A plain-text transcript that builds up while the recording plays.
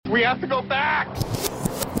We have to go back!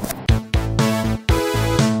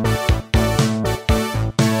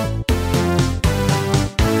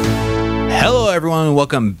 Hello, everyone, and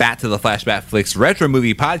welcome back to the Flashback Flicks Retro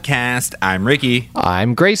Movie Podcast. I'm Ricky.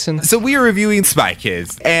 I'm Grayson. So we are reviewing Spy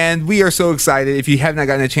Kids, and we are so excited. If you have not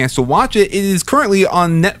gotten a chance to watch it, it is currently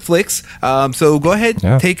on Netflix. So go ahead,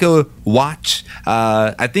 take a watch.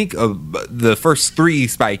 I think the first 3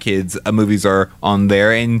 Spy Kids movies are on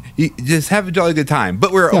there, and you just have a jolly good time.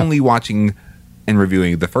 But we're only watching and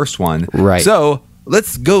reviewing the first one. Right. So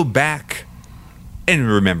let's go back and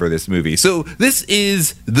remember this movie. So this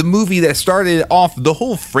is the movie that started off the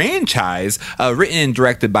whole franchise, written and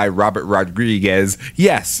directed by Robert Rodriguez.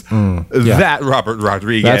 Yes, that Robert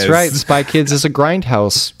Rodriguez. That's right. Spy Kids is a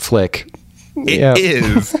grindhouse flick. It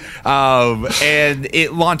is. And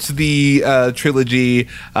it launched the trilogy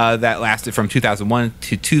that lasted from 2001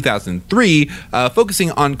 to 2003,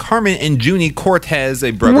 focusing on Carmen and Junie Cortez,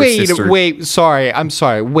 a brother-sister. I'm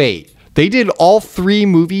sorry. Wait. They did all 3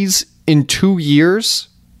 movies in 2 years?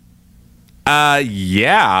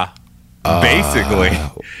 Yeah. Basically.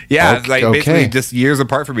 Yeah, it's like basically just years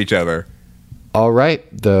apart from each other. All right.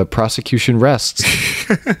 The prosecution rests.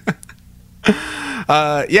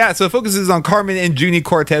 So it focuses on Carmen and Junie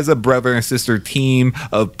Cortez, a brother and sister team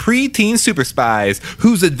of preteen super spies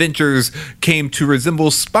whose adventures came to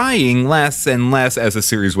resemble spying less and less as the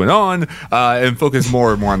series went on, and focused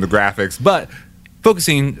more and more on the graphics. But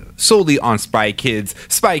focusing solely on Spy Kids.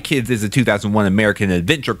 Spy Kids is a 2001 American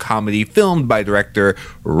adventure comedy filmed by director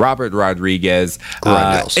Robert Rodriguez.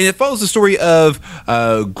 And it follows the story of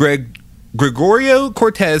Gregorio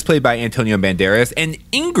Cortez, played by Antonio Banderas, and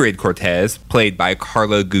Ingrid Cortez, played by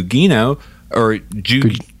Carla Gugino.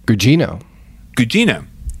 Gugino.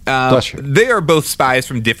 They are both spies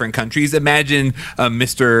from different countries. Imagine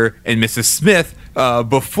Mr. and Mrs. Smith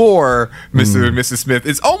before Mr. and Mrs. Smith.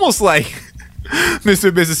 It's almost like Mr.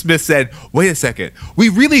 and Mrs. Smith said, wait a second, we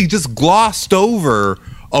really just glossed over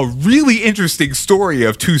a really interesting story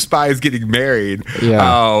of 2 spies getting married.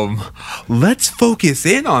 Let's focus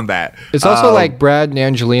in on that. It's also like Brad and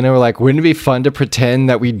Angelina were like, wouldn't it be fun to pretend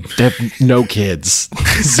that we have no kids?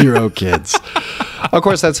 0 kids. Of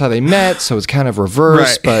course, that's how they met, so it's kind of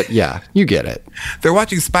reverse, but yeah, you get it. They're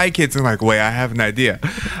watching Spy Kids and like, wait, I have an idea.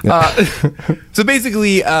 So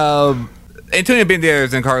basically, Antonio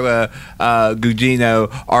Banderas and Carla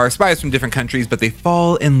Gugino are spies from different countries, but they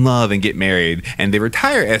fall in love and get married. And they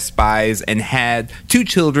retire as spies and had 2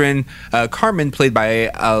 children, Carmen, played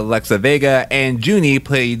by Alexa Vega, and Junie,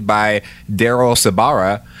 played by Daryl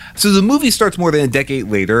Sabara. So the movie starts more than a decade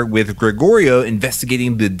later with Gregorio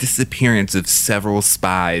investigating the disappearance of several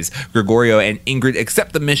spies. Gregorio and Ingrid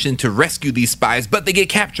accept the mission to rescue these spies, but they get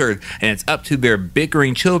captured, and it's up to their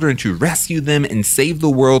bickering children to rescue them and save the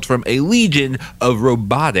world from a legion of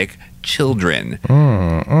robotic children.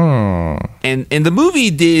 And the movie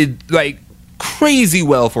did like crazy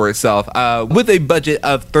well for itself. With a budget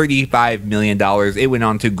of $35 million, it went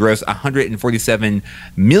on to gross $147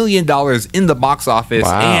 million in the box office.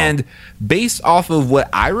 Wow. And based off of what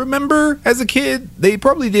I remember as a kid, they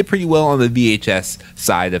probably did pretty well on the VHS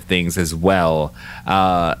side of things as well.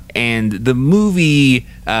 And the movie,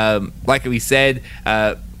 like we said,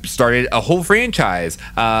 started a whole franchise,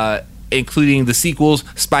 including the sequels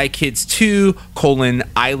Spy Kids 2,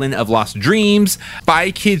 Island of Lost Dreams,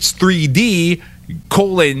 Spy Kids 3D,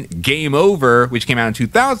 Game Over, which came out in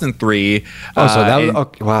 2003.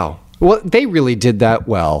 Wow. Well, they really did that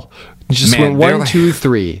well. Just went 1, 2,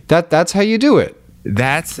 3. That's how you do it.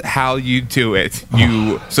 That's how you do it.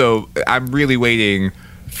 So I'm really waiting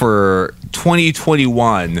for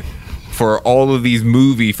 2021 for all of these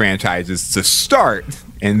movie franchises to start,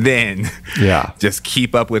 and then just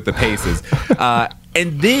keep up with the paces.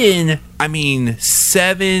 And then, 8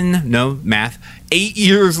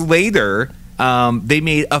 years later, they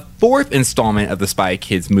made a 4th installment of the Spy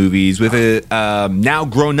Kids movies with a now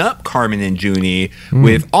grown-up Carmen and Junie,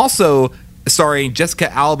 with also starring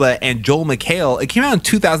Jessica Alba and Joel McHale. It came out in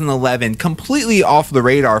 2011, completely off the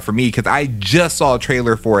radar for me because I just saw a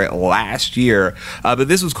trailer for it last year. But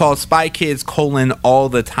this was called Spy Kids: All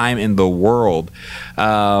the Time in the World.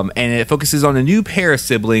 And it focuses on a new pair of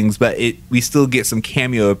siblings, but we still get some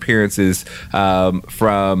cameo appearances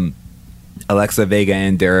from Alexa Vega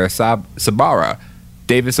and David Sabara.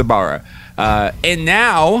 And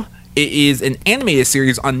now it is an animated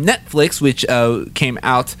series on Netflix, which came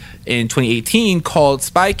out in 2018, called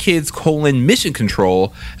Spy Kids: Mission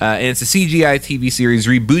Control. And it's a CGI TV series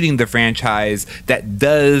rebooting the franchise that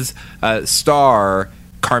does star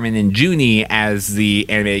Carmen and Junie as the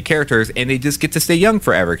animated characters, and they just get to stay young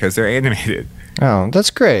forever because they're animated. Oh, that's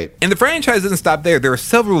great. And the franchise doesn't stop there. There are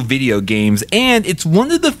several video games, and it's one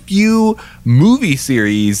of the few movie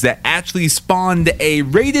series that actually spawned a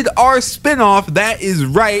rated R spinoff. That is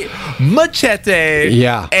right, Machete.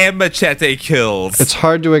 Yeah. And Machete Kills. It's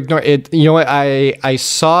hard to ignore it. You know what? I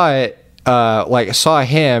saw it. I saw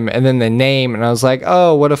him and then the name, and I was like,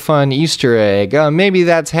 "Oh, what a fun Easter egg! Maybe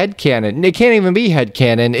that's headcanon." It can't even be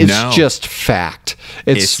headcanon. It's just fact.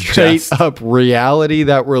 It's straight up reality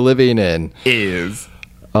that we're living in. Is.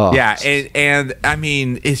 Oh. Yeah, and I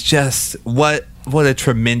mean, it's just what a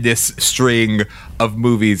tremendous string of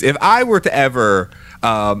movies. If I were to ever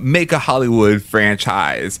make a Hollywood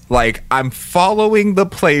franchise, like, I'm following the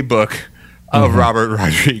playbook of Robert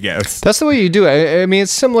Rodriguez. That's the way you do it. I mean,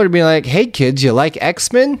 it's similar to being like, "Hey kids, you like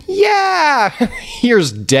X-Men? Yeah,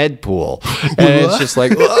 here's Deadpool," and it's just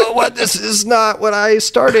like, "Oh, what? This is not what I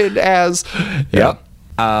started as." Yep.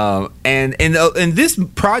 And this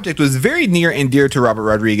project was very near and dear to Robert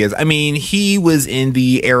Rodriguez. I mean, he was in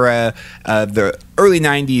the era of the early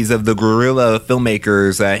 90s of the guerrilla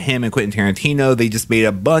filmmakers, him and Quentin Tarantino. They just made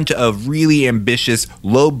a bunch of really ambitious,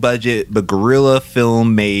 low budget, but guerrilla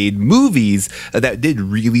film made movies that did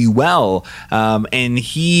really well. And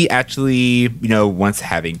he actually, once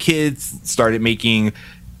having kids, started making,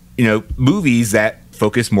 movies that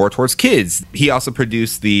focus more towards kids. He also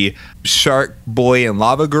produced the Shark Boy and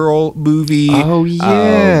Lava Girl movie. Oh,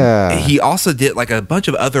 yeah. He also did like a bunch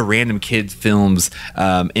of other random kids films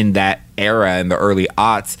in that era in the early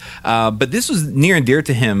aughts. But this was near and dear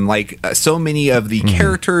to him. Like so many of the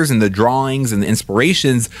characters and the drawings and the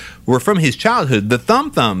inspirations were from his childhood. The Thumb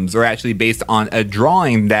Thumbs are actually based on a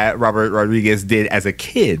drawing that Robert Rodriguez did as a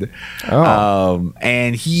kid. Oh.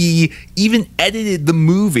 And he even edited the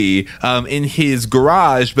movie in his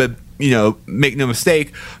garage, but make no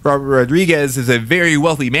mistake, Robert Rodriguez is a very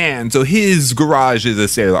wealthy man, so his garage is a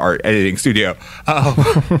state-of-the-art editing studio.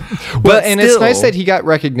 Well, and it's nice that he got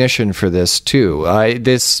recognition for this too.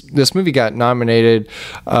 This movie got nominated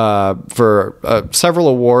for several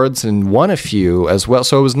awards and won a few as well.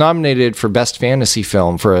 So it was nominated for Best Fantasy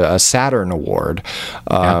Film for a Saturn Award,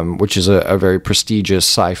 which is a very prestigious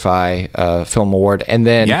sci-fi film award. And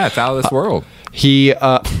then it's out of this world. He.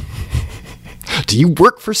 Do you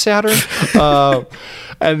work for Saturn?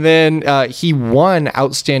 And then he won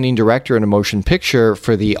Outstanding Director in a Motion Picture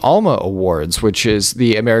for the ALMA Awards, which is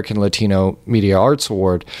the American Latino Media Arts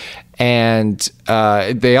Award. And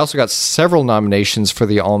they also got several nominations for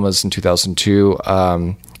the ALMAs in 2002.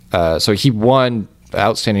 So he won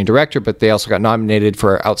Outstanding Director, but they also got nominated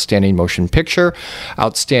for Outstanding Motion Picture,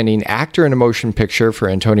 Outstanding Actor in a Motion Picture for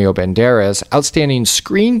Antonio Banderas, Outstanding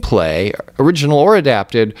Screenplay, Original or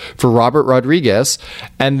Adapted, for Robert Rodriguez,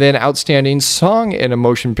 and then Outstanding Song in a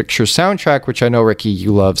Motion Picture Soundtrack, which I know, Ricky,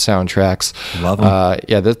 you love soundtracks. Love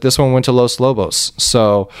them. This one went to Los Lobos.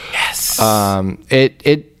 So yes,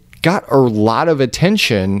 it got a lot of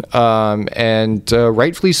attention, and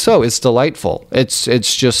rightfully so. It's delightful.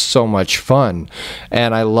 It's just so much fun,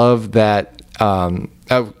 and I love that.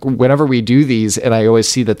 Whenever we do these, and I always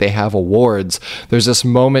see that they have awards, there's this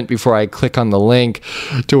moment before I click on the link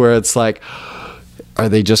to where it's like, are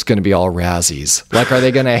they just going to be all Razzies? Like, are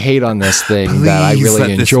they going to hate on this thing that I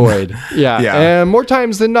really enjoyed? Yeah. And more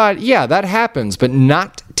times than not, that happens, but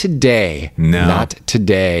not today. No. Not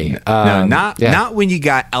today. Not when you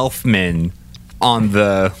got Elfman on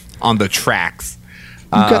the tracks.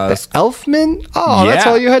 You got the Elfman? Oh, that's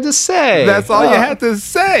all you had to say. That's all you had to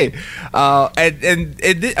say.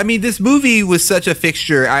 I mean, this movie was such a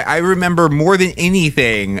fixture. I remember more than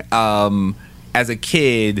anything as a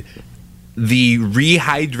kid, the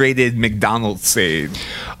rehydrated McDonald's scene.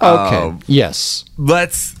 Okay. Yes.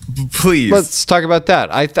 Let's talk about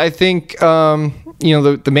that. I think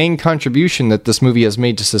the main contribution that this movie has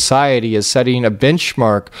made to society is setting a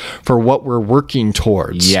benchmark for what we're working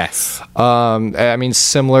towards. Yes. I mean,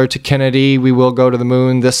 similar to Kennedy, we will go to the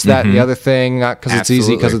moon, this, that, and the other thing, not because it's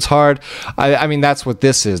easy, because it's hard. I mean, that's what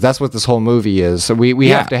this is. That's what this whole movie is. So we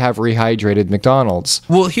have to have rehydrated McDonald's.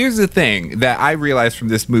 Well, here's the thing that I realized from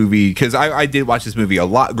this movie, because I did watch this movie a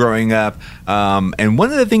lot growing up, and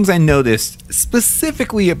one of the things I noticed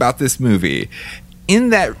specifically about this movie, in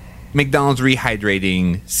that McDonald's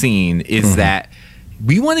rehydrating scene, is that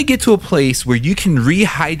we want to get to a place where you can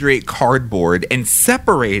rehydrate cardboard and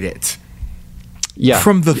separate it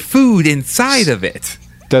from the food inside of it.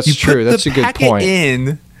 That's true. That's a good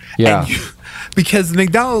point. Because the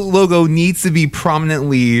McDonald's logo needs to be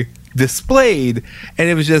prominently displayed, and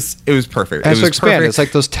it was perfect. And it so was expand. perfect. It's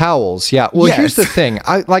like those towels. Yeah. Well, Yes. here's the thing.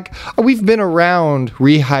 We've been around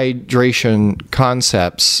rehydration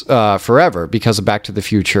concepts forever because of Back to the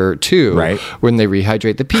Future 2, Right. when they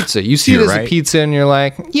rehydrate the pizza. You see it You're as a right. pizza and you're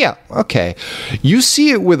like, yeah, okay. You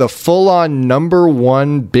see it with a full-on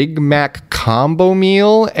 #1 Big Mac combo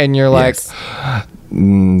meal and you're like, Yes.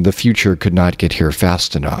 the future could not get here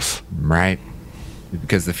fast enough. Right.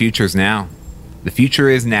 Because the future's now. The future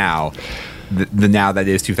is now. The now that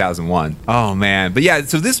is 2001. Oh, man. But yeah,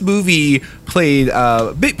 so this movie played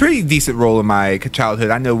a pretty decent role in my childhood.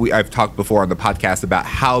 I know I've talked before on the podcast about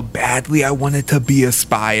how badly I wanted to be a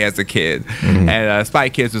spy as a kid. Mm-hmm. And Spy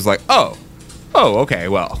Kids was like, oh, okay,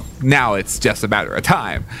 well, now it's just a matter of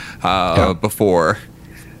time before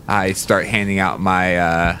I start handing out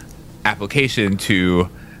my application to,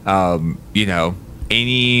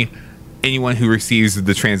 anyone who receives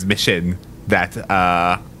the transmission that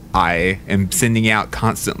I am sending out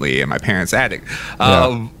constantly in my parents' attic.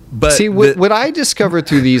 But see, what I discovered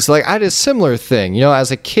through these, like, I did a similar thing,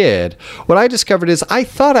 as a kid. What I discovered is I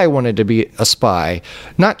thought I wanted to be a spy.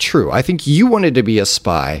 Not true. I think you wanted to be a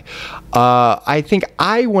spy. I think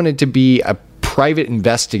I wanted to be a private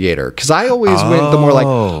investigator because I always went the more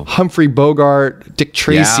like Humphrey Bogart, Dick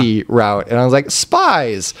Tracy route, and I was like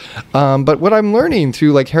spies. But what I'm learning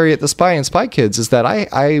through like Harriet the Spy and Spy Kids is that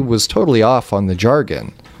I was totally off on the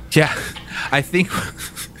jargon. Yeah, I think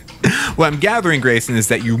what I'm gathering, Grayson, is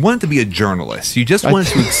that you want to be a journalist. You just want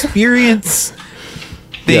to experience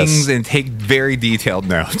things and take very detailed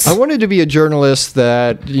notes. I wanted to be a journalist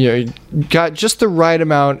that got just the right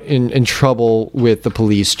amount in trouble with the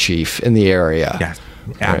police chief in the area. Yeah,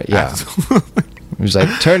 Absolutely. It was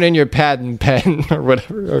like, turn in your pad and pen or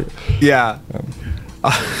whatever. Yeah.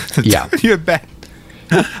 Your bad.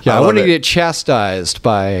 Yeah, I wanted to get chastised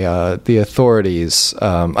by the authorities.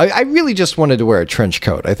 I really just wanted to wear a trench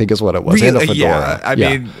coat, I think is what it was. And a fedora. Yeah, I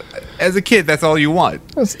mean, as a kid, that's all you want.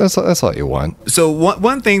 That's all you want. So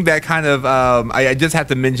one thing that kind of I just have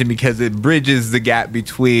to mention because it bridges the gap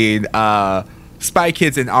between Spy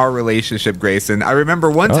Kids and our relationship, Grayson. I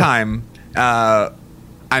remember one time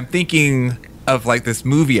I'm thinking of like this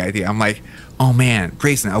movie idea. I'm like, oh man,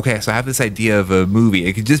 Grayson, okay, so I have this idea of a movie.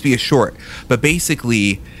 It could just be a short, but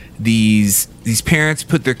basically these parents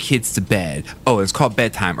put their kids to bed. Oh, it's called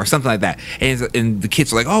bedtime or something like that. And the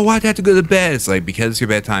kids are like, oh, why'd you have to go to bed? It's like, because it's your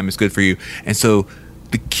bedtime, it's good for you. And so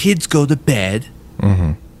the kids go to bed,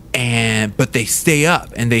 but they stay up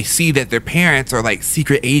and they see that their parents are like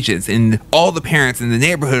secret agents, and all the parents in the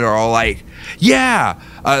neighborhood are all like,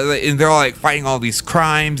 and they're all like fighting all these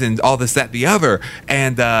crimes and all this, that, the other,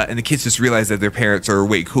 and the kids just realize that their parents are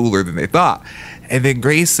way cooler than they thought. And then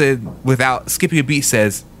Grayson, without skipping a beat,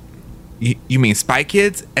 says, you mean Spy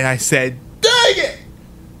Kids? And I said, dang it,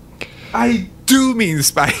 I do mean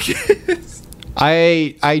Spy Kids.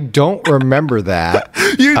 I don't remember that.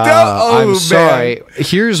 You don't? I'm sorry.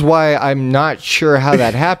 Here's why I'm not sure how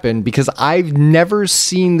that happened, because I've never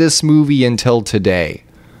seen this movie until today.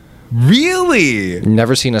 Really?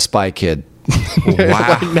 Never seen a Spy Kid.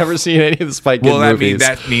 Wow. I've never seen any of the Spy Kid movies.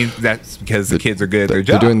 That means that's because the kids are good at their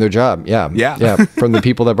job. They're doing their job. Yeah. From the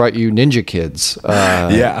people that brought you Ninja Kids.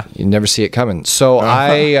 You never see it coming. So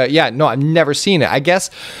I've never seen it. I guess,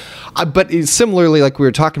 but similarly, like we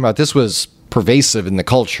were talking about, this was pervasive in the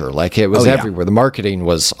culture. Like it was everywhere. The marketing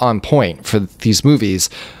was on point for these movies.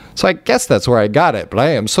 So I guess that's where I got it. But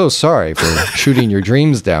I am so sorry for shooting your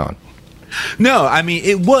dreams down. No, I mean,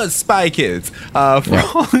 it was Spy Kids for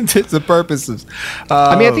all intents and purposes.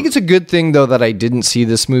 I think it's a good thing, though, that I didn't see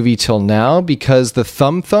this movie till now, because the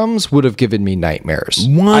thumbs would have given me nightmares.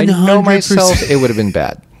 100%. I know myself, it would have been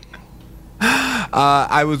bad.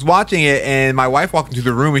 I was watching it, and my wife walked into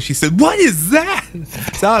the room, and she said, "What is that?"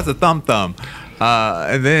 So that was a thumb.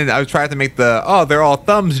 And then I was trying to make the, they're all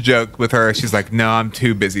thumbs joke with her. She's like, "No, I'm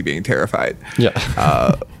too busy being terrified."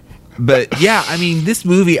 Yeah. But yeah, I mean, this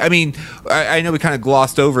movie, I mean, I know we kind of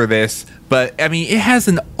glossed over this, but I mean, it has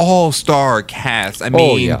an all-star cast. I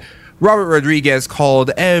mean, Robert Rodriguez called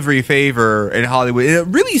every favor in Hollywood. And it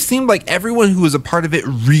really seemed like everyone who was a part of it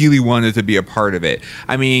really wanted to be a part of it.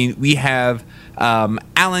 I mean, we have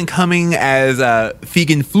Alan Cumming as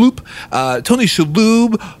Fegan Floop, Tony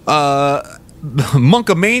Shalhoub,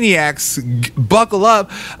 Monkomaniacs, buckle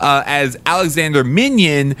up, as Alexander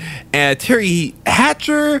Minion, Terry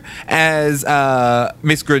Hatcher as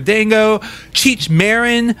Miss Gradango, Cheech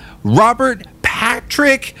Marin, Robert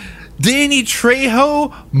Patrick, Danny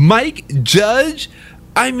Trejo, Mike Judge.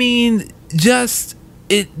 I mean, there's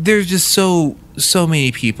just so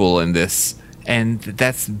many people in this, and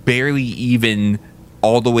that's barely even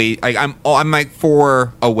all the way. Like I'm like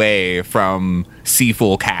 4 away from see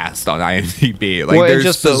full cast on IMDb. Like well, and there's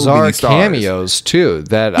just so bizarre many stars. cameos too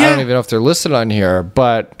that I don't even know if they're listed on here,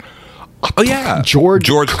 but. Oh yeah, George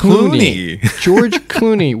Clooney. George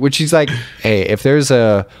Clooney, which he's like, hey, if there's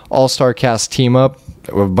a all-star cast team up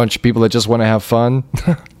with a bunch of people that just want to have fun,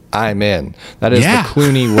 I'm in. That is the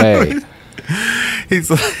Clooney way.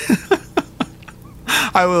 He's like,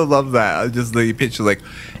 I would love that. Just the picture, like,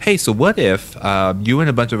 hey, so what if you and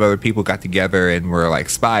a bunch of other people got together and were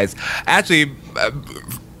like spies? Actually.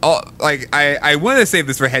 I want to save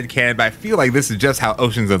this for headcanon, but I feel like this is just how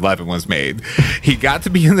Ocean's 11 was made. He got to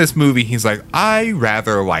be in this movie. He's like, I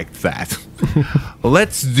rather liked that.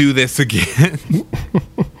 Let's do this again.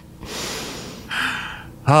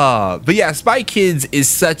 But yeah, Spy Kids is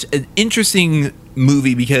such an interesting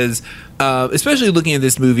movie because, especially looking at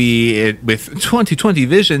this movie with 2020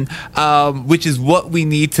 vision, which is what we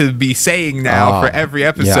need to be saying now for every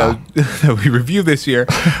episode that we review this year,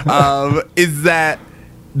 is that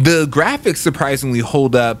the graphics surprisingly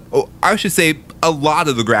hold up. I should say a lot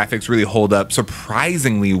of the graphics really hold up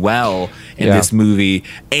surprisingly well in this movie.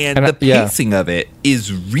 And the pacing of it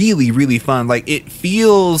is really, really fun. Like, it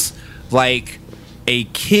feels like a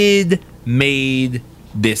kid made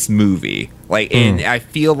this movie. Like, and I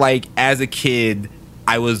feel like as a kid,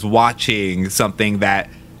 I was watching something that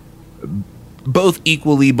both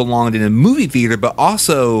equally belonged in a movie theater, but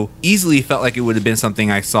also easily felt like it would have been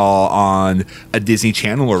something I saw on a Disney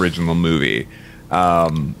Channel original movie.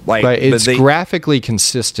 Right, it's graphically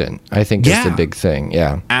consistent, I think, is the big thing.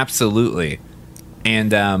 Yeah, absolutely.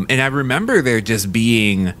 And I remember there just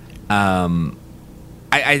being,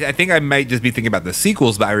 I think I might just be thinking about the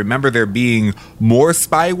sequels, but I remember there being more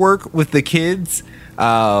spy work with the kids.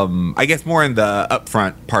 I guess more in the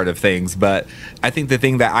upfront part of things, but I think the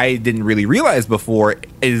thing that I didn't really realize before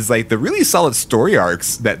is like the really solid story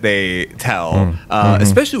arcs that they tell,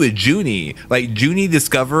 especially with Junie. Like Junie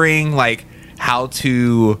discovering like how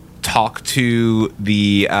to talk to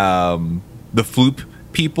the Floop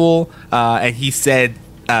people, and he said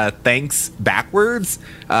thanks backwards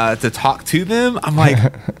to talk to them. I'm like,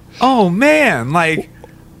 oh man, like.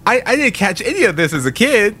 I didn't catch any of this as a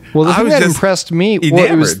kid. Well, the thing that impressed me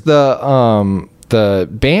was the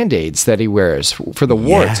Band-Aids that he wears for the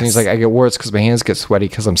warts. And he's like, I get warts because my hands get sweaty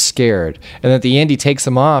because I'm scared. And at the end, he takes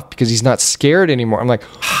them off because he's not scared anymore. I'm like,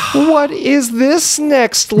 what is this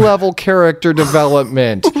next level character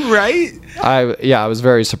development? Right? I was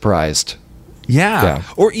very surprised. Yeah.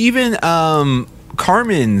 Or even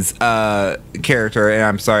Carmen's character, and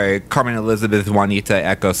I'm sorry, Carmen Elizabeth Juanita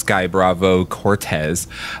Echo Sky Bravo Cortez,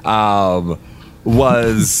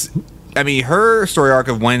 was, I mean, her story arc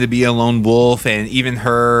of wanting to be a lone wolf, and even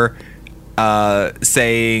her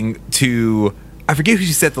saying to, I forget who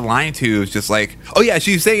she said the line to, it was just like, oh yeah,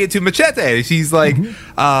 she's saying it to Machete. She's like,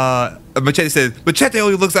 Machete says, Machete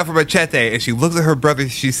only looks out for Machete, and she looks at her brother,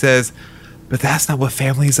 she says, but that's not what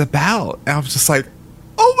family is about. And I was just like,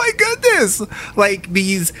 oh my goodness! Like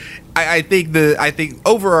these, I think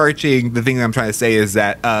overarching the thing that I'm trying to say is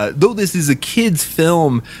that though this is a kids'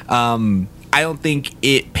 film, I don't think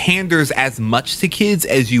it panders as much to kids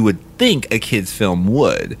as you would think a kids' film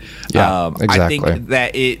would. Yeah, exactly. I think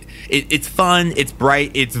that it's fun, it's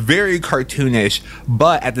bright, it's very cartoonish,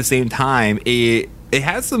 but at the same time, it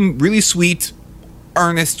has some really sweet,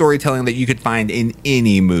 earnest storytelling that you could find in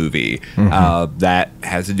any movie that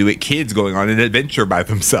has to do with kids going on an adventure by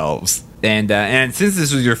themselves. And since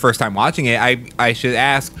this was your first time watching it, I should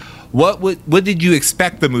ask, what did you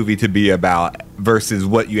expect the movie to be about versus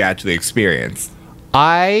what you actually experienced?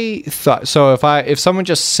 I thought so. If someone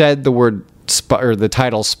just said the word or the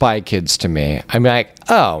title Spy Kids to me, I'm like,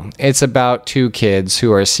 oh, it's about two kids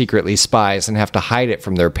who are secretly spies and have to hide it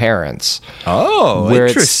from their parents. Oh,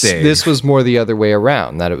 interesting. This was more the other way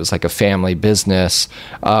around, that it was like a family business,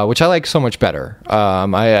 which I like so much better.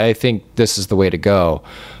 I think this is the way to go.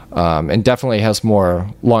 And definitely has more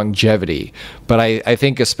longevity. But I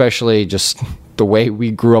think especially just the way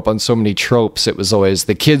we grew up on so many tropes, it was always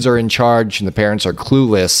the kids are in charge and the parents are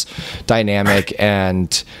clueless dynamic,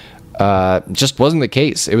 and just wasn't the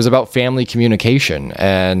case. It was about family communication,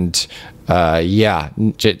 and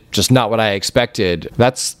just not what I expected.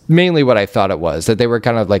 That's mainly what I thought it was, that they were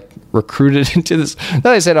kind of like recruited into this, now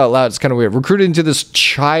that I say it out loud, it's kind of weird, recruited into this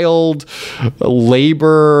child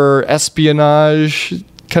labor espionage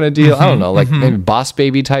kind of deal. I don't know, like maybe Boss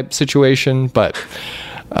Baby type situation, but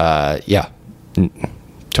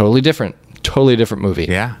totally different movie.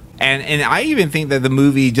 Yeah. And I even think that the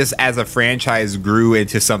movie, just as a franchise, grew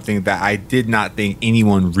into something that I did not think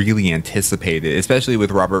anyone really anticipated, especially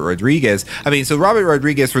with Robert Rodriguez. I mean, so Robert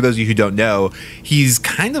Rodriguez, for those of you who don't know, he's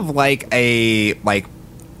kind of like he's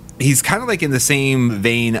kind of like in the same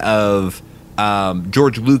vein of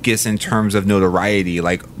George Lucas in terms of notoriety.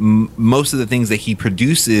 Like most of the things that he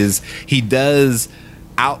produces, he does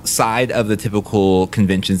outside of the typical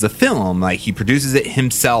conventions of film. Like he produces it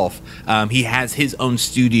himself. He has his own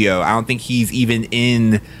studio. I don't think he's even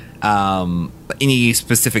in any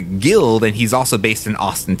specific guild, and he's also based in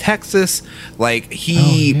Austin, Texas. Like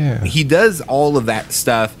he does all of that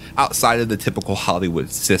stuff outside of the typical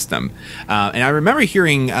Hollywood system. And I remember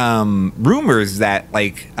hearing rumors that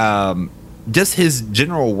just his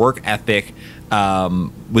general work ethic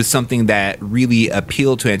was something that really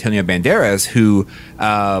appealed to Antonio Banderas, who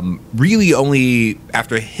really only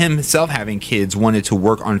after himself having kids wanted to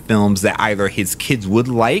work on films that either his kids would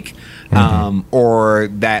like or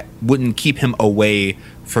that wouldn't keep him away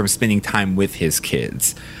from spending time with his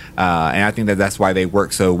kids. And I think that that's why they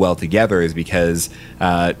work so well together, is because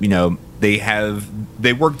they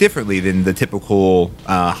work differently than the typical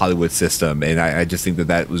Hollywood system. And I just think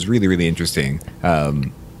that was really, really interesting.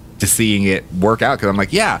 Just seeing it work out, because I'm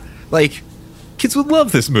like, yeah, like kids would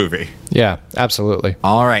love this movie. Yeah, absolutely.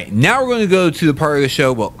 All right, now we're going to go to the part of the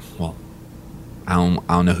show. Well, I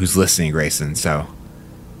don't know who's listening, Grayson. So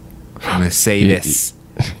I'm going to say this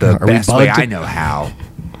the best way I know how.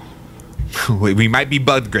 We might be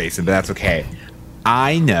bugged, Grayson, but that's okay.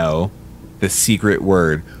 I know the secret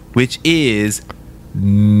word, which is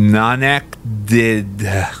non-acted.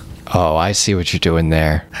 Oh, I see what you're doing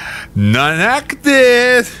there.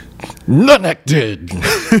 Non-acted. Non-acted.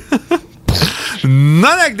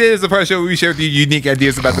 Non-acted is the part of the show where we share with you unique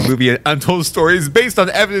ideas about the movie and untold stories based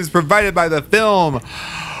on evidence provided by the film.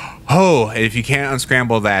 Oh, and if you can't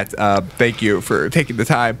unscramble that, thank you for taking the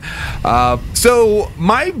time. So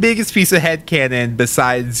my biggest piece of headcanon,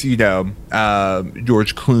 besides, George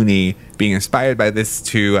Clooney being inspired by this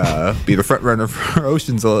to be the front runner for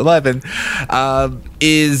Ocean's 11,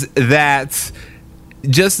 is that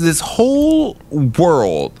just this whole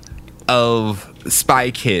world of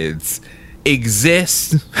Spy Kids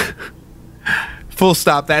exists. Full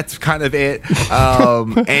stop. That's kind of it.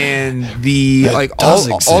 And the all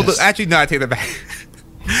the actually, no, I take that back.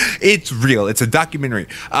 It's real. It's a documentary.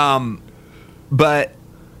 But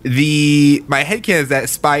my headcanon is that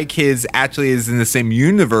Spy Kids actually is in the same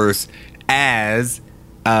universe as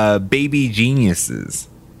Baby Geniuses.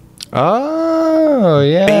 Oh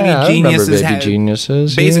yeah, Baby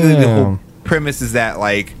Geniuses. Basically, yeah. the whole premise is that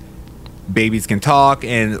babies can talk,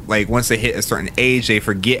 and once they hit a certain age, they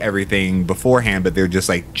forget everything beforehand, but they're just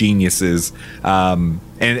geniuses. And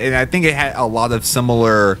I think it had a lot of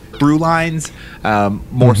similar through lines,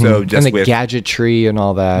 more so just and the with gadgetry and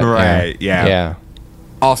all that. Right? Yeah.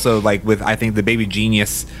 Also, with I think the Baby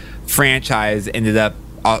Genius franchise ended up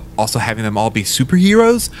also having them all be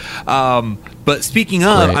superheroes. But speaking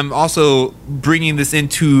of, right. I'm also bringing this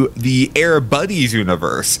into the Air Buddies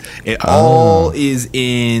universe. It all is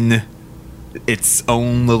in its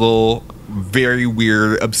own little very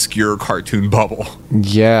weird, obscure cartoon bubble.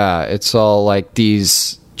 Yeah, it's all like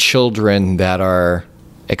these children that are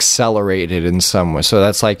accelerated in some way. So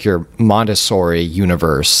that's like your Montessori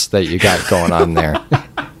universe that you got going on there.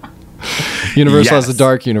 Universal has the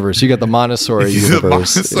dark universe. You got the Montessori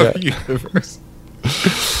universe. Universe.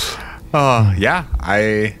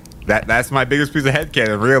 That's my biggest piece of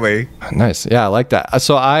headcanon, really. Nice. Yeah, I like that.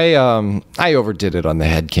 So I overdid it on the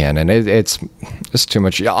headcanon. It's too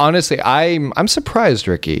much. Honestly, I'm surprised,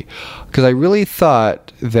 Ricky, because I really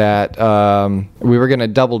thought that we were going to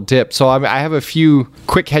double dip. So I have a few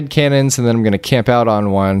quick headcanons, and then I'm going to camp out on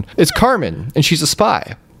one. It's Carmen, and she's a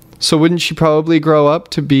spy. So wouldn't she probably grow up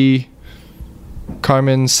to be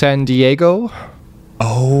Carmen Sandiego?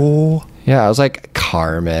 Oh. Yeah, I was like,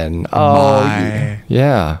 Carmen. Oh,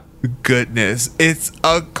 yeah. Goodness. It's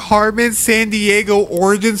a Carmen Sandiego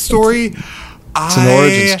origin story. It's an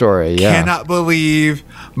origin story, yeah. I cannot believe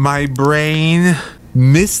my brain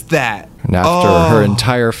missed that. And after her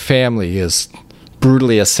entire family is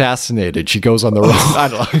brutally assassinated, she goes on the road. I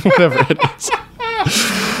don't know, whatever it is.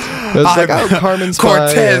 It's Carmen's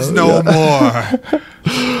Cortez no more.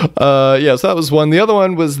 So that was one. The other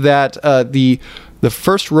one was that the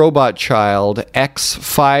first robot child,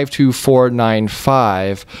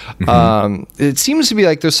 X52495, it seems to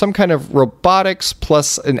be there's some kind of robotics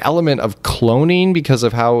plus an element of cloning because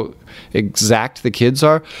of how exact the kids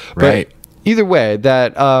are. Right. But Either way,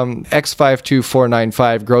 that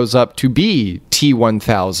X52495 grows up to be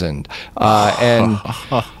T1000, and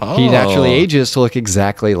he naturally ages to look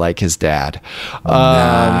exactly like his dad.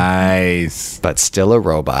 Nice. But still a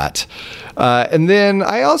robot. And then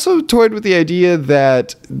I also toyed with the idea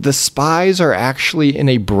that the spies are actually in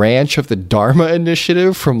a branch of the Dharma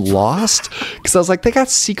Initiative from Lost. Because I was like, they got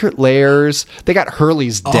secret layers. They got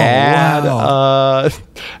Hurley's dad. Wow.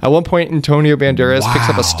 At one point, Antonio Banderas picks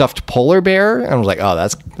up a stuffed polar bear. And I was like, oh,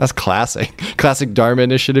 that's classic. Classic Dharma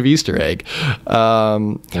Initiative Easter egg.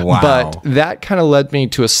 Wow. But that kind of led me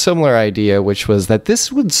to a similar idea, which was that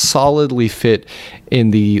this would solidly fit in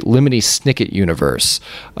the Lemony Snicket universe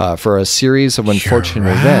for a series of unfortunate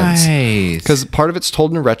events. Because part of it's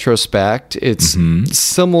told in retrospect. It's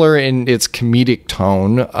similar in its comedic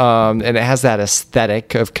tone, and it has that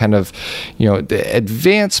aesthetic of kind of,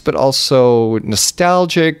 advanced but also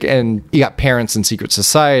nostalgic. And you got parents in secret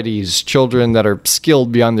societies, children that are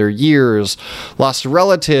skilled beyond their years, lost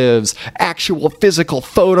relatives, actual physical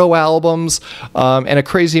photo albums, and a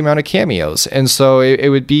crazy amount of cameos. And so it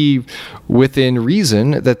would be within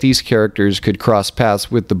reason that these characters could cross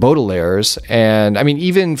paths with the Baudelaires. And I mean,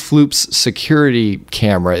 even Floop's security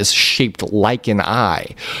camera is shaped like an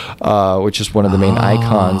eye, which is one of the main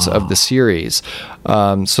icons of the series.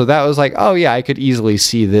 So that was like, oh yeah, I could easily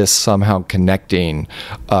see this somehow connecting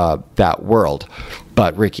that world.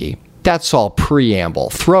 But Ricky, that's all preamble.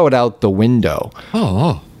 Throw it out the window.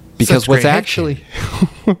 Because what's actually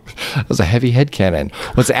that was a heavy headcanon.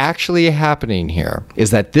 What's actually happening here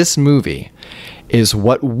is that this movie is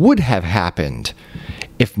what would have happened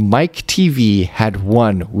if Mike TV had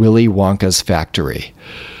won Willy Wonka's factory.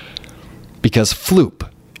 Because Floop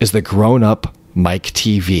is the grown-up Mike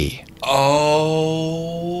TV.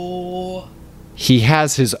 Oh. He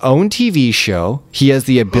has his own TV show. He has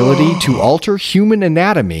the ability to alter human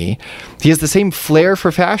anatomy. He has the same flair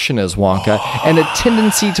for fashion as Wonka and a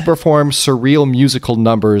tendency to perform surreal musical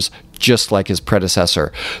numbers just like his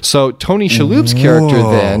predecessor. So Tony Shalhoub's character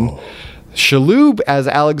then, Shalhoub as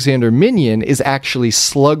Alexander Minion, is actually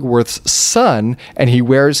Slugworth's son, and he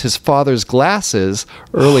wears his father's glasses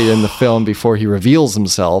early in the film before he reveals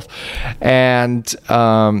himself. And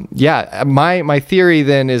my theory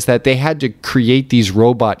then is that they had to create these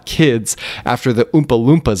robot kids after the Oompa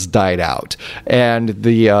Loompas died out, and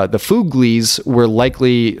the Fooglies were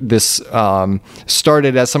likely this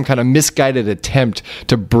started as some kind of misguided attempt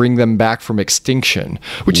to bring them back from extinction,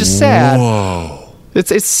 which is sad. Whoa.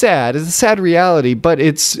 It's sad. It's a sad reality, but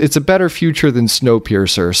it's a better future than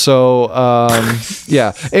Snowpiercer. So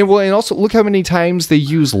yeah, and also look how many times they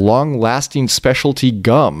use long-lasting specialty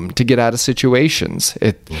gum to get out of situations.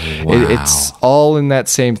 It's all in that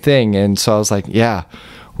same thing, and so I was like, yeah,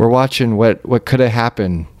 we're watching what could have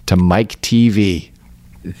happened to Mike TV.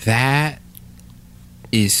 That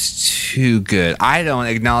is too good. I don't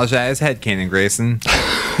acknowledge that as headcanon, Grayson.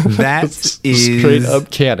 That is straight up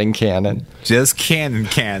canon. Just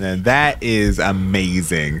canon. That is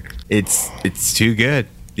amazing. It's too good.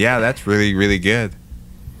 Yeah, that's really, really good.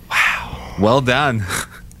 Wow. Well done.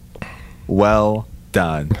 Well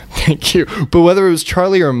done. Thank you. But whether it was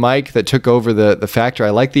Charlie or Mike that took over the factor, I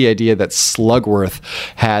like the idea that Slugworth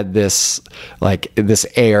had this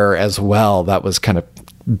air as well that was kind of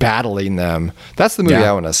battling them. That's the movie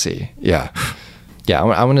I want to see. Yeah.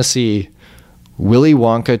 I want to see Willy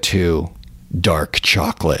Wonka 2 Dark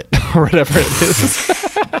Chocolate or whatever it is.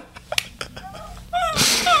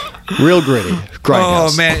 Real gritty.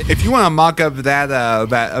 Grindhouse. Oh man, if you want to mock up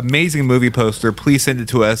that amazing movie poster, please send it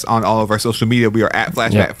to us on all of our social media. We are at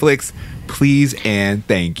Flashback Flicks. Please and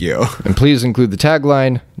thank you. And please include the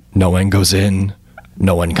tagline, "No one goes in,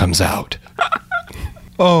 no one comes out."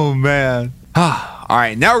 Oh man. All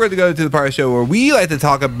right, now we're going to go to the part of the show where we like to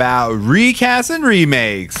talk about recasts and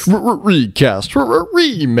remakes. Recast,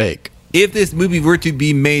 remake. If this movie were to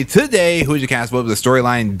be made today, who would you cast? What would the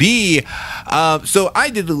storyline be? So I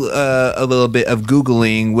did a little bit of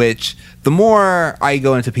Googling, which the more I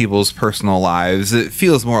go into people's personal lives, it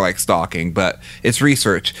feels more like stalking, but it's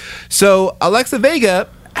research. So Alexa Vega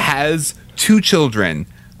has 2 children,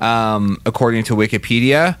 according to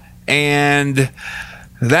Wikipedia, and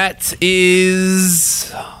that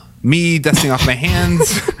is me dusting off my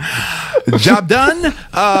hands. Job done.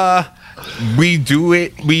 We do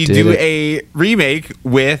it. We do a remake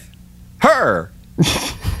with her.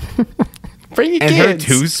 Bring your and kids.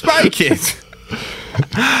 her 2 spy kids.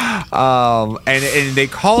 And they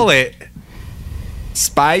call it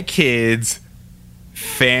Spy Kids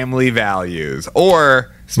Family Values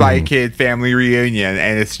or Spy Kid Family Reunion,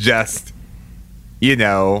 and it's just,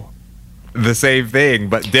 the same thing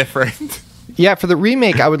but different. Yeah, for the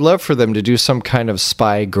remake, I would love for them to do some kind of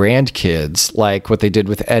spy grandkids, like what they did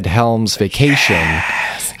with Ed Helms' Vacation.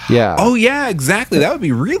 Yes. Yeah. Oh, yeah, exactly. That would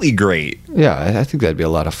be really great. Yeah, I think that'd be a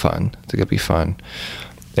lot of fun. I think that'd be fun.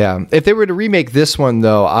 Yeah. If they were to remake this one,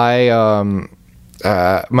 though,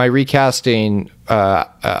 my recasting,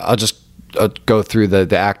 I'll just go through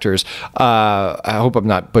the actors. I hope I'm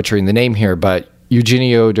not butchering the name here, but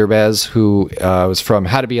Eugenio Derbez, who was from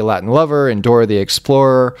How to Be a Latin Lover and Dora the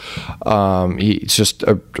Explorer. He's just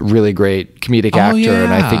a really great comedic actor,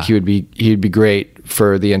 and I think he'd be great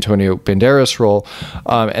for the Antonio Banderas role.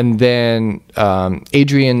 And then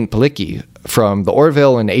Adrian Palicki from The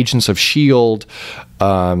Orville and Agents of S.H.I.E.L.D.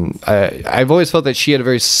 I've always felt that she had a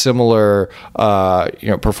very similar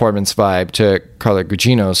performance vibe to Carla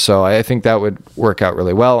Gugino, so I think that would work out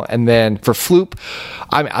really well. And then for Floop,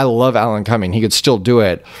 I love Alan Cumming. He could still do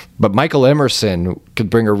it, but Michael Emerson could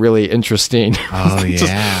bring a really interesting,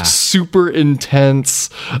 just super intense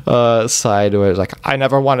side to it. Like, I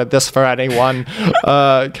never wanted this for anyone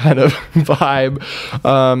kind of vibe.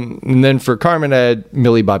 And then for Carmen, I had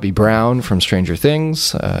Millie Bobby Brown from Stranger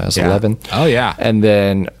Things as 11. Oh, yeah. And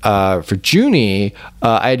then for Junie,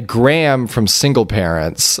 I had Graham from Single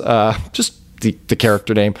Parents. Just the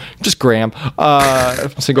character name, just Graham,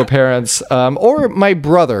 from Single Parents, or my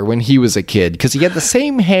brother when he was a kid, because he had the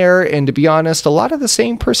same hair and, to be honest, a lot of the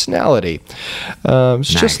same personality. It's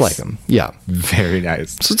just like him. Yeah. Very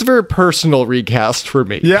nice. So it's a very personal recast for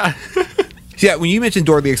me. Yeah. Yeah, when you mentioned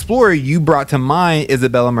Dora the Explorer, you brought to mind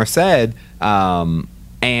Isabella Merced,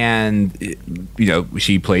 and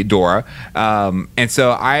she played Dora, and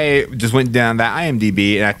so I just went down that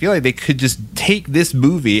IMDb, and I feel like they could just take this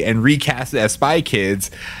movie and recast it as Spy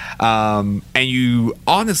Kids, and you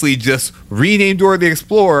honestly just rename Dora the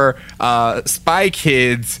Explorer Spy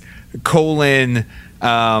Kids : Road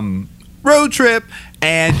Trip,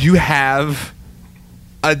 and you have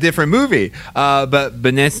a different movie. But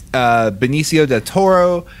Benicio del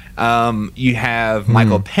Toro, you have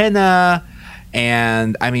Michael Pena.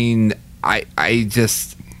 And I mean, I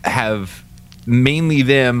just have mainly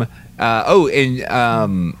them. And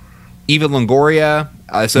Eva Longoria.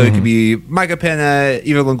 So it could be Michael Pena,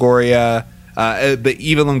 Eva Longoria, but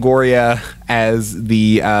Eva Longoria as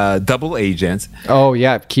the double agent. Oh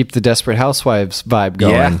yeah, keep the Desperate Housewives vibe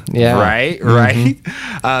going. Yeah. Right.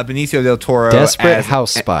 Benicio del Toro, Desperate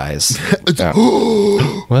House Spies.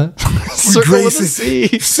 What? Circle of the Sea.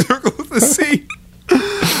 Circle of the Sea.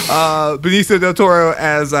 Benicio del Toro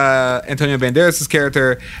as Antonio Banderas'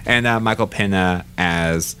 character, and Michael Pena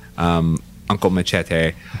as Uncle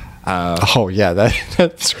Machete.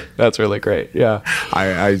 That's really great. Yeah,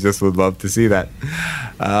 I just would love to see that,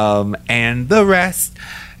 and the rest.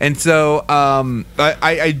 And so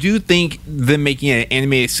I do think them making an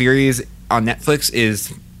animated series on Netflix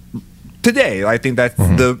is today. I think that's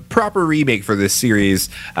the proper remake for this series.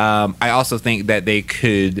 I also think that they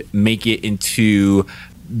could make it into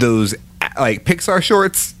those like Pixar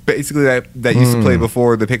shorts, basically that used to play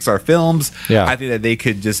before the Pixar films. Yeah. I think that they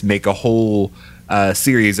could just make a whole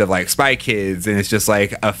series of like Spy Kids, and it's just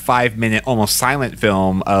like a 5-minute almost silent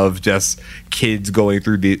film of just kids going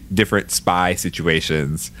through the different spy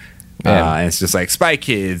situations. And it's just like Spy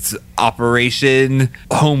Kids, Operation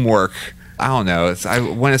Homework. I don't know. I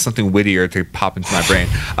wanted something wittier to pop into my brain.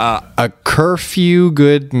 A Curfew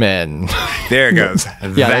Good Men. There it goes. Yeah,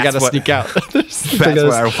 they got to sneak out. That's what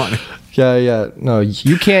I wanted. Yeah. No,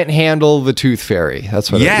 you can't handle the Tooth Fairy.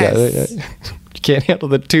 That's what. Yes. You can't handle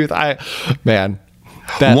the tooth. That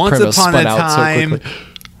Once premise upon spun a out time, so quickly.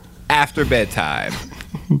 after bedtime.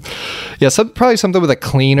 Yeah, probably something with a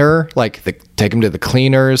cleaner, like take them to the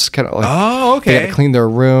cleaners, kind of like. Oh, okay. They got to clean their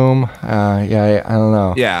room. I don't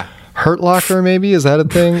know. Yeah. Hurt Locker, maybe? Is that a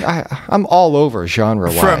thing? I'm all over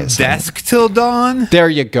genre-wise. From Dusk Till Dawn? There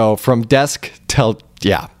you go. From Dusk Till...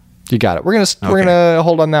 Yeah, you got it. We're gonna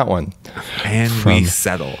hold on that one. And we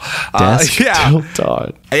settle. Dusk Till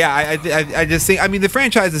Dawn. Yeah, I just think... I mean, the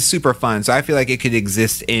franchise is super fun, so I feel like it could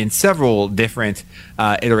exist in several different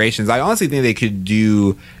iterations. I honestly think they could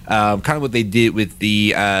do kind of what they did with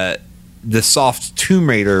the soft Tomb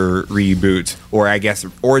Raider reboot, or I guess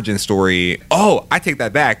origin story. Oh, I take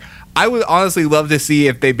that back. I would honestly love to see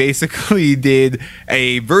if they basically did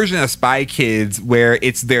a version of Spy Kids where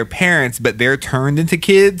it's their parents, but they're turned into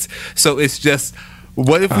kids. So it's just,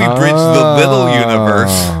 what if we bridge the little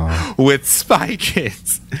universe with Spy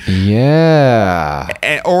Kids?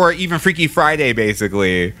 Yeah. Or even Freaky Friday,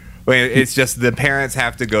 basically. When it's just the parents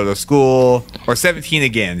have to go to school, or 17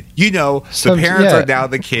 again. The parents are now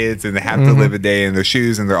the kids, and they have to live a day in their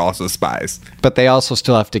shoes, and they're also spies. But they also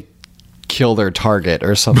still have to kill their target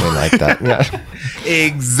or something like that. Yeah.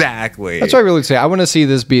 Exactly. That's what I really say. I want to see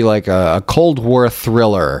this be like a Cold War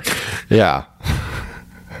thriller. Yeah.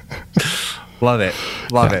 Love it.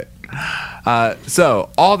 Love it. So,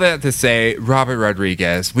 all that to say, Robert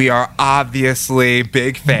Rodriguez, we are obviously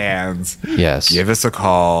big fans. Yes. Give us a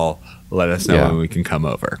call. Let us know Yeah. when we can come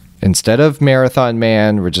over. Instead of Marathon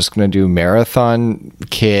Man, we're just going to do Marathon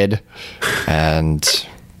Kid. And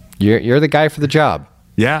you're the guy for the job.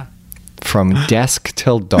 Yeah. From dusk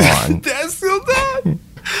till dawn. That's still done.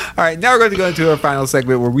 All right, now we're going to go into our final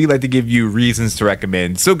segment where we like to give you reasons to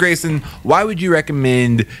recommend. So, Grayson, why would you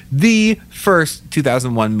recommend the first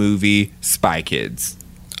 2001 movie, Spy Kids?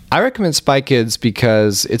 I recommend Spy Kids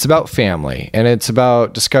because it's about family and it's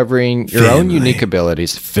about discovering your own unique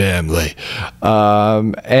abilities. Family.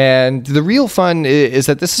 And the real fun is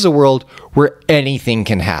that this is a world where anything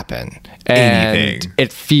can happen. And Anything.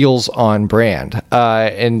 it feels on brand.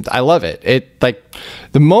 And I love it. It like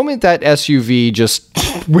the moment that SUV just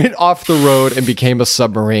went off the road and became a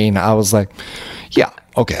submarine, I was like, yeah.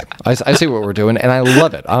 Okay, I see what we're doing, and I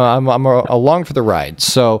love it. I'm along for the ride.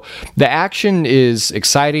 So the action is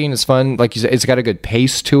exciting, it's fun. Like you said, it's got a good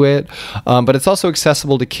pace to it, but it's also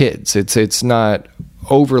accessible to kids. It's not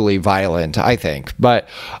overly violent, I think. But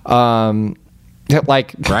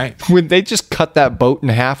like Right. when they just cut that boat in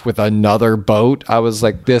half with another boat, I was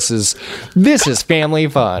like, this is family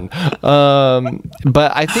fun.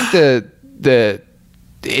 But I think the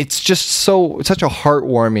it's just such a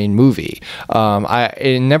heartwarming movie.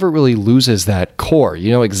 It never really loses that core.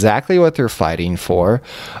 You know exactly what they're fighting for.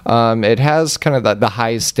 It has kind of the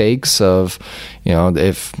high stakes of, you know,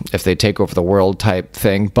 if they take over the world type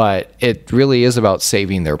thing, but it really is about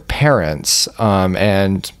saving their parents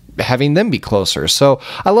and having them be closer. So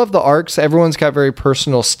I love the arcs. Everyone's got very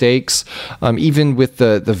personal stakes, even with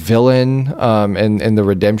the villain and the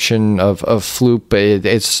redemption of Floop.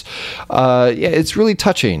 It's really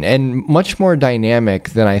touching and much more dynamic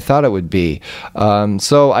than I thought it would be.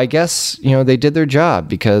 So I guess, you know, they did their job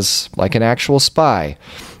because, like an actual spy,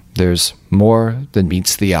 there's more than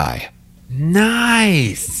meets the eye.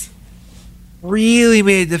 Nice. Really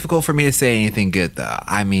made it difficult for me to say anything good, though.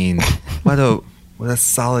 I mean, what a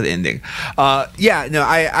solid ending.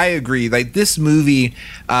 I agree. Like, this movie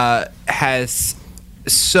has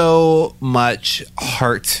so much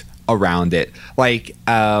heart around it. Like,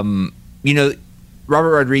 you know,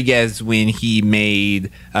 Robert Rodriguez, when he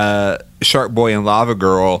made Shark Boy and Lava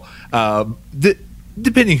Girl,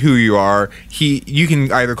 depending who you are, you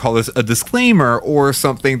can either call this a disclaimer or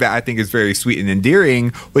something that I think is very sweet and endearing,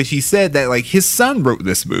 which he said that, like, his son wrote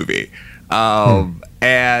this movie.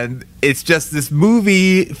 And it's just this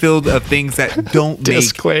movie filled of things that don't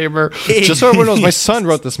Disclaimer. Just so everyone knows, my son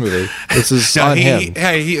wrote this movie. This is on him.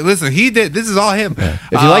 Hey, listen, he did. This is all him. Yeah.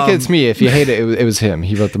 If you like it, it's me. If you hate it, it was him.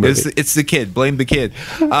 He wrote the movie. It's the kid. Blame the kid.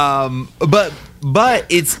 But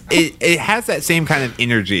it has that same kind of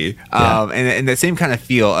energy and that same kind of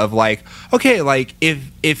feel of, like, okay, like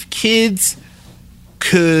if kids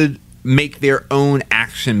could make their own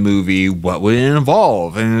action movie, what would it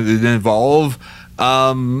involve? And it involve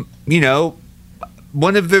you know,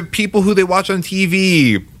 one of the people who they watch on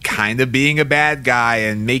TV kind of being a bad guy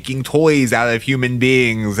and making toys out of human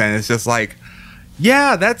beings, and it's just like,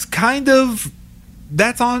 yeah, that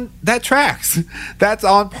tracks. That's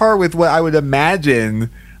on par with what I would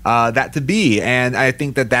imagine that to be, and I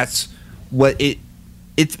think that's what it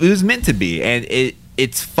was meant to be, and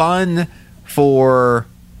it's fun for,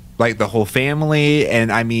 like, the whole family,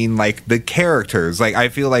 and I mean, like, the characters. Like, I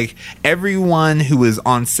feel like everyone who was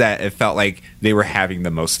on set, it felt like they were having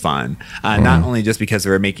the most fun. Not only just because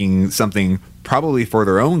they were making something probably for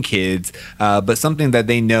their own kids, but something that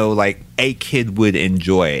they know, like, a kid would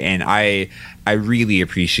enjoy. And I really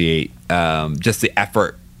appreciate just the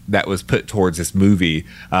effort that was put towards this movie.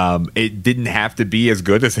 It didn't have to be as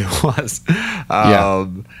good as it was.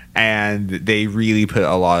 And they really put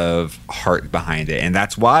a lot of heart behind it. And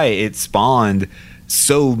that's why it spawned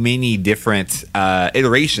so many different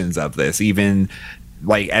iterations of this, even,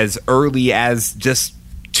 like, as early as just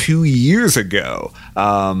 2 years ago.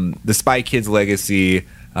 The Spy Kids legacy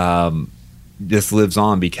just lives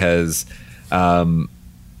on because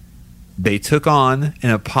they took on an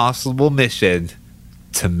impossible mission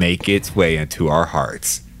to make its way into our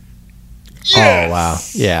hearts. Yes! Oh, wow.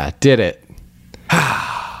 Yeah, did it.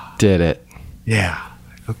 Did it. Yeah,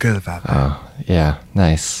 I feel good about that. Oh, yeah,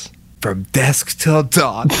 nice. From Dusk Till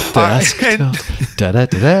Dawn. Dusk And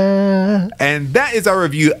that is our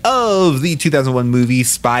review of the 2001 movie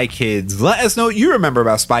Spy Kids. Let us know what you remember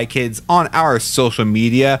about Spy Kids on our social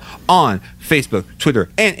media on Facebook, Twitter,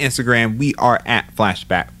 and Instagram. We are at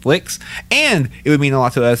Flashback Flicks. And it would mean a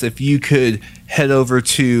lot to us if you could head over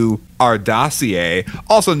to our dossier,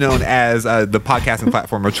 also known as the podcasting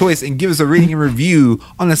platform of choice, and give us a rating and review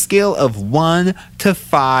on a scale of 1 to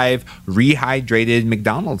 5 rehydrated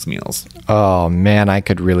McDonald's meals. Oh, man, I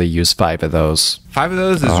could really use 5 of those. 5 of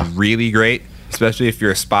those is really great, especially if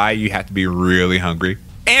you're a spy. You have to be really hungry.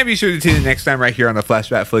 And be sure to tune in next time right here on the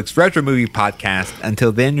Flashback Flicks Retro Movie Podcast.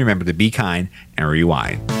 Until then, remember to be kind and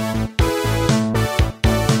rewind.